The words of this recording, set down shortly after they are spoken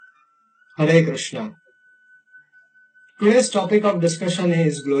Hare Krishna. Today's topic of discussion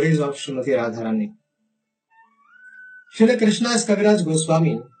is Glories of Srimati Radharani. Srila Krishna's Kaviraj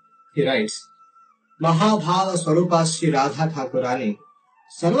Goswami, he writes, Mahabhava Swarupa Sri Radha Thakurani,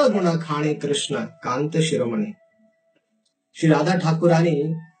 Sarva Guna Khani Krishna Kanta Shiromani. Sri Radha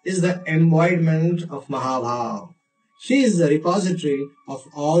Thakurani is the embodiment of Mahabhava. She is the repository of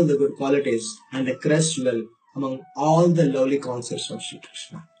all the good qualities and the crest jewel among all the lovely concerts of Sri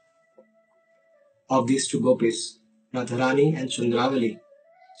Krishna. Of these two gopis, Radharani and Chandravali,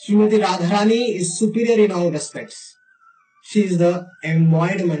 Srimati Radharani is superior in all respects. She is the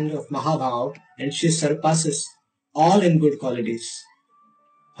embodiment of Mahabhava and she surpasses all in good qualities.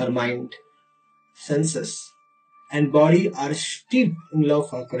 Her mind, senses, and body are steeped in love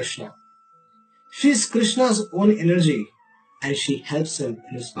for Krishna. She is Krishna's own energy and she helps him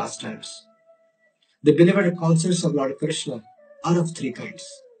in his pastimes. The beloved concerts of Lord Krishna are of three kinds: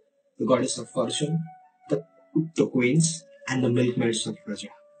 the goddess of fortune, the queens, and the milkmaids of Braja.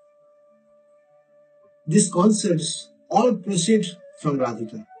 These concerts all proceed from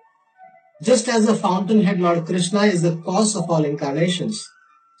Radhika. Just as the fountainhead Lord Krishna is the cause of all incarnations,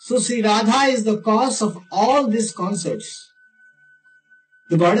 so Sri Radha is the cause of all these concerts.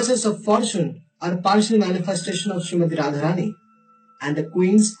 The goddesses of fortune are partial manifestation of Srimati Radharani, and the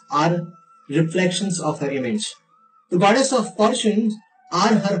queens are reflections of her image. The goddess of fortune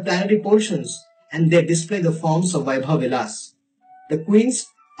are her planetary portions, and they display the forms of Vaibhav Vilas. The queens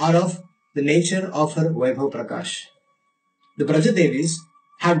are of the nature of her Vaibhav Prakash. The Braja Devis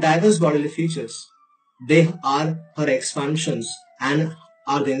have diverse bodily features. They are her expansions and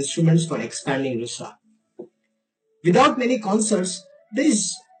are the instruments for expanding Rasa. Without many concerts, there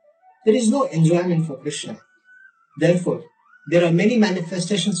is no enjoyment for Krishna. Therefore, there are many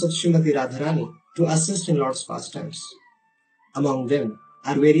manifestations of Srimati Radharani to assist in Lord's pastimes. Among them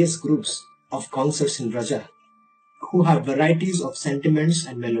are various groups of concerts in Braja who have varieties of sentiments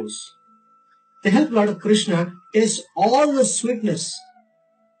and mellows. They help Lord Krishna taste all the sweetness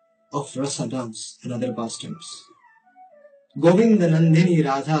of rasa dance and other pastimes. Govinda Nandini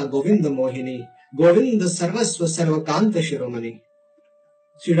Radha Govinda Mohini Govinda Sarvasva Sarvakanta Shiromani.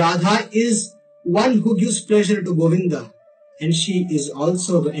 Sri Radha is one who gives pleasure to Govinda, and she is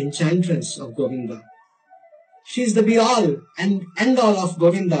also the enchantress of Govinda. She is the be-all and end-all of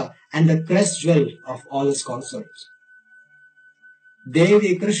Govinda and the crest jewel of all his concerts.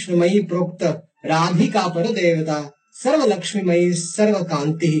 Devi Krishna Mai Prokta Radhika Paradevata Sarva Lakshmi Mai Sarva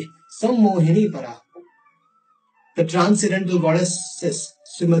Kanti Sammohini Para. The transcendental goddess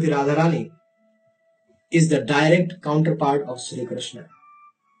Srimati Radharani is the direct counterpart of Sri Krishna.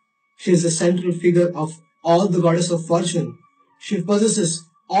 She is the central figure of all the goddess of fortune. She possesses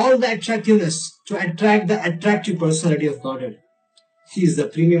all the attractiveness to attract the attractive personality of Godhead. She is the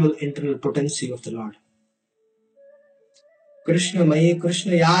primeval internal potency of the Lord. Krishna Maye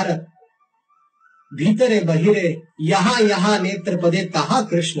Krishna Yara Bhitare Bahire Yaha Yaha Netra Pade Taha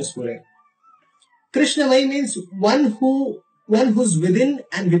Krishna Spure. Krishna Maye means one who's within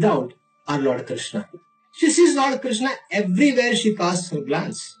and without are Lord Krishna. She sees Lord Krishna everywhere she casts her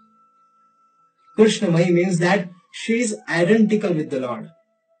glance. Krishna Maye means that she is identical with the Lord.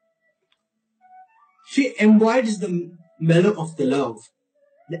 She embodies the mellow of the love.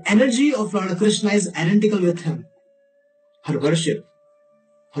 The energy of Lord Krishna is identical with him. Her worship,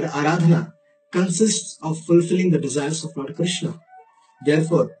 her aradhana, consists of fulfilling the desires of Lord Krishna.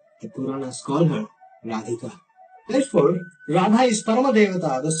 Therefore, the Puranas call her Radhika. Therefore, Radha is Parama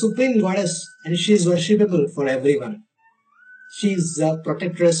Devata, the supreme goddess, and she is worshipable for everyone. She is the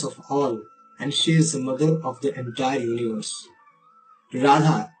protectress of all, and she is the mother of the entire universe.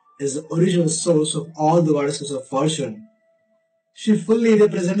 Radha is the original source of all the goddesses of fortune. She fully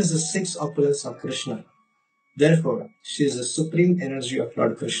represents the six opulence of Krishna. Therefore, she is the supreme energy of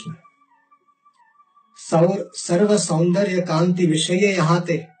Lord Krishna. Sarva Saundarya Kanti Vishaye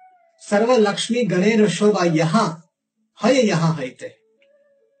Yahate Sarva Lakshmi Ganera Shobha Yaha Haya Yaha Haite.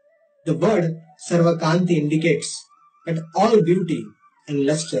 The word Sarva Kanti indicates that all beauty and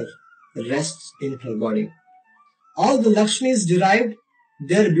luster rests in her body. All the Lakshmis derived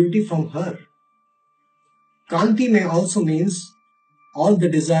their beauty from her. Kanti may also means all the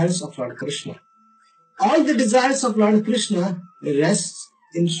desires of Lord Krishna. All the desires of Lord Krishna rests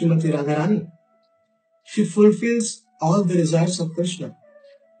in Srimati Radharani. She fulfills all the desires of Krishna.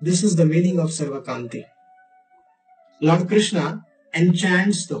 This is the meaning of Sarvakanti. Lord Krishna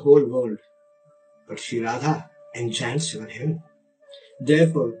enchants the whole world, but Sri Radha enchants even him.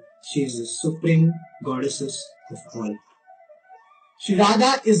 Therefore, she is the supreme goddess of all. Sri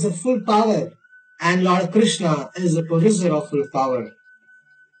Radha is the full power and Lord Krishna is the possessor of full power.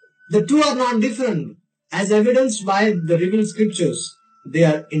 The two are not different. As evidenced by the revealed scriptures, they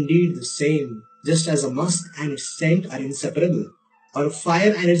are indeed the same, just as a musk and its scent are inseparable, or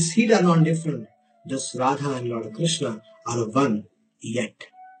fire and its heat are not different. Thus Radha and Lord Krishna are one, yet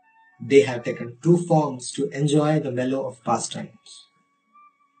they have taken two forms to enjoy the mellow of pastimes.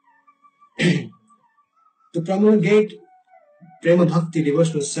 To promulgate Prema Bhakti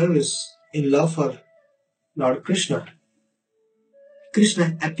devotional service in love for Lord Krishna,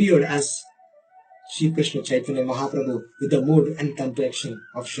 Krishna appeared as Sri Krishna Chaitanya Mahaprabhu with the mood and complexion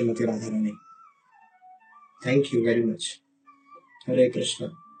of Srimati Radharani. Thank you very much. Hare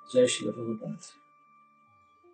Krishna. Jai Shri Prabhupada.